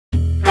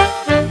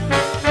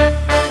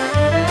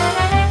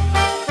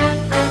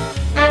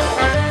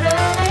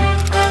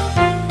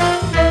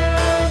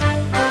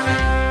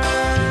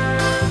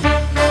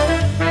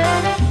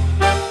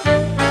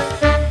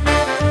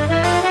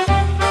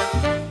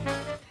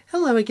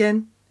Hello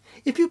again.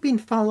 If you've been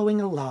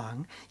following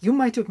along, you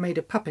might have made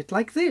a puppet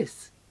like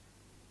this.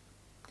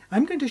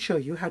 I'm going to show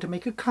you how to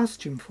make a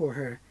costume for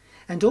her,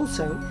 and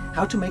also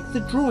how to make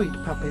the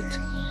droid puppet.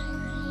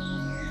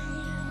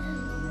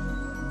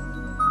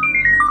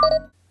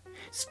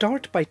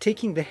 Start by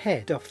taking the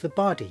head off the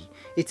body.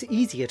 It's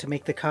easier to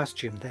make the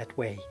costume that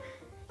way.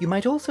 You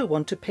might also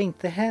want to paint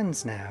the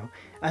hands now.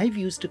 I've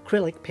used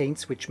acrylic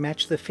paints which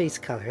match the face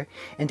color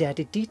and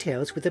added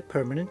details with a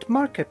permanent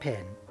marker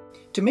pen.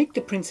 To make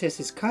the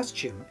princess's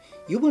costume,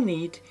 you will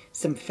need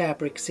some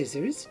fabric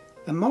scissors,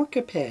 a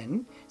marker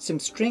pen, some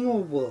string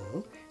or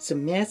wool,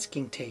 some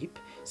masking tape,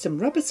 some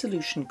rubber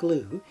solution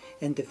glue,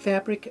 and the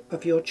fabric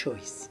of your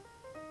choice.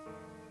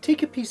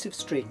 Take a piece of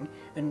string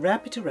and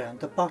wrap it around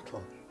the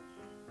bottle.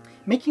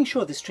 Making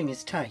sure the string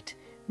is tight,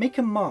 make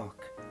a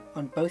mark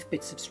on both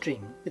bits of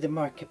string with a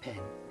marker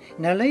pen.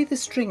 Now lay the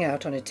string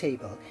out on a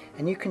table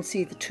and you can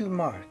see the two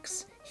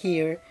marks,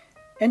 here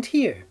and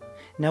here.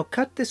 Now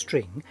cut the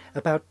string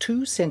about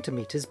 2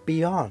 centimeters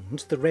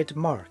beyond the red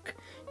mark.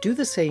 Do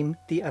the same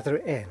the other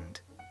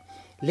end.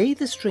 Lay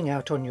the string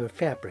out on your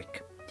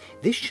fabric.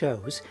 This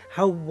shows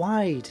how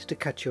wide to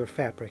cut your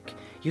fabric.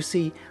 You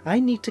see, I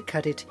need to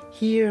cut it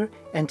here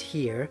and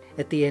here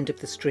at the end of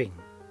the string.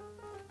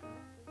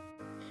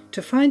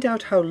 To find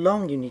out how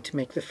long you need to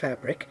make the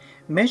fabric,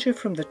 measure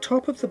from the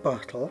top of the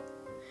bottle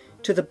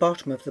to the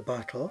bottom of the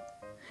bottle,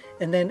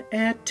 and then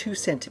add 2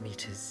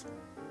 centimeters.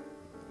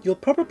 You'll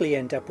probably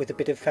end up with a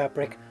bit of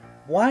fabric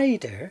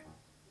wider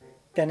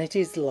than it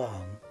is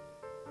long.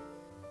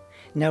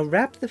 Now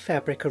wrap the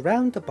fabric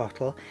around the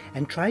bottle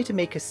and try to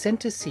make a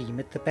center seam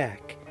at the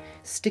back.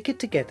 Stick it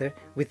together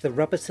with the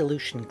rubber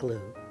solution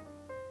glue.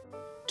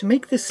 To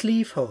make the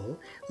sleeve hole,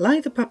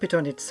 lie the puppet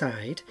on its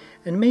side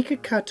and make a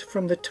cut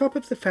from the top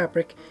of the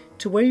fabric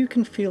to where you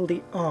can feel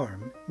the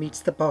arm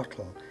meets the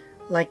bottle,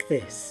 like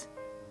this.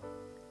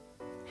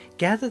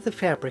 Gather the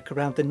fabric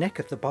around the neck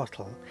of the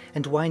bottle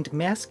and wind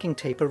masking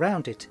tape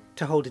around it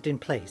to hold it in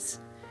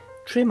place.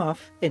 Trim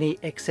off any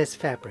excess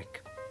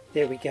fabric.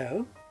 There we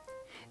go.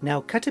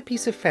 Now cut a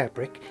piece of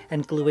fabric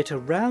and glue it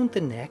around the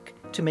neck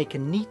to make a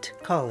neat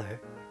collar.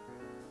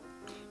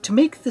 To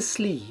make the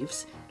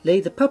sleeves,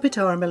 lay the puppet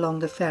arm along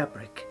the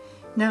fabric.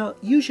 Now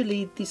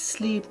usually the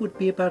sleeve would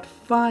be about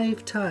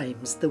 5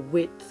 times the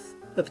width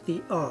of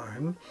the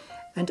arm,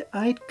 and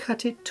I'd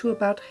cut it to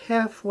about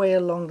halfway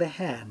along the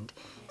hand.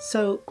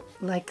 So,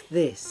 like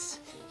this.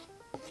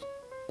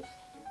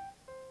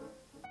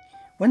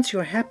 Once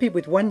you're happy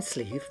with one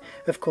sleeve,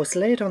 of course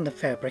lay it on the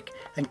fabric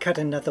and cut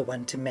another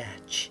one to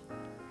match.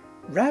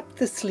 Wrap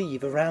the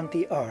sleeve around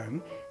the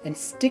arm and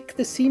stick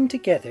the seam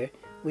together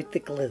with the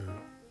glue.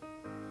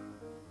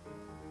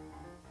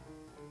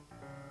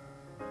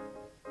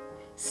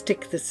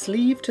 Stick the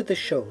sleeve to the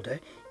shoulder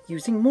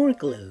using more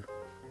glue.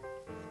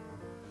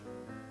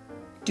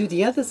 Do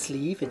the other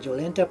sleeve and you'll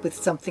end up with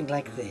something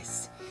like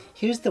this.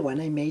 Here's the one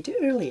I made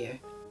earlier.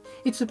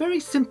 It's a very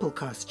simple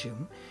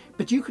costume,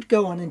 but you could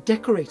go on and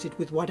decorate it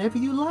with whatever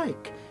you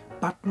like.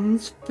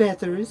 Buttons,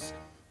 feathers,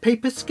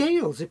 paper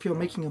scales if you're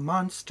making a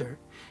monster.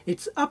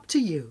 It's up to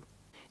you.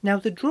 Now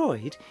the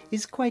droid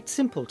is quite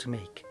simple to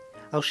make.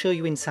 I'll show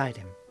you inside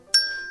him.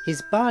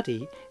 His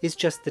body is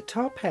just the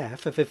top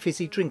half of a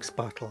fizzy drinks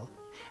bottle,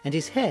 and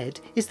his head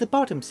is the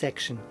bottom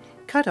section,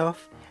 cut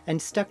off and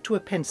stuck to a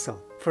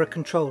pencil for a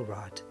control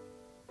rod.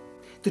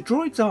 The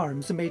droid's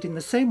arms are made in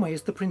the same way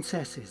as the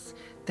princess's.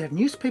 They're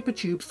newspaper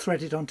tubes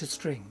threaded onto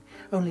string,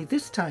 only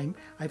this time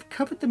I've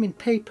covered them in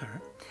paper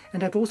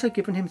and I've also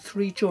given him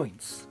 3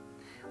 joints.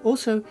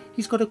 Also,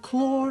 he's got a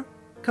claw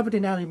covered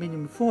in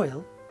aluminium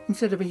foil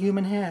instead of a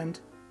human hand.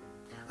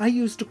 I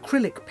used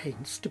acrylic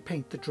paints to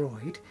paint the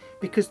droid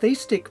because they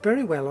stick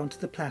very well onto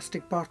the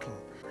plastic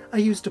bottle. I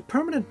used a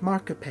permanent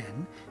marker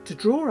pen to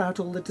draw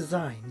out all the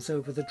designs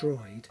over the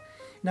droid.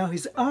 Now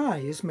his eye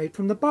is made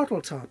from the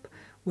bottle top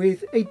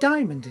with a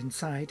diamond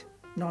inside.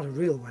 Not a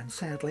real one,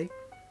 sadly.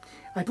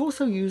 I've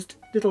also used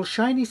little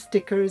shiny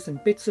stickers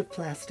and bits of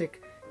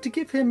plastic to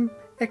give him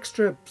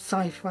extra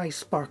sci-fi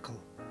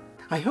sparkle.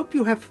 I hope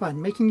you have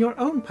fun making your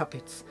own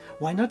puppets.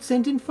 Why not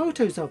send in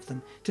photos of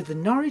them to the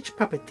Norwich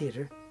Puppet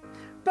Theatre?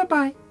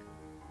 Bye-bye!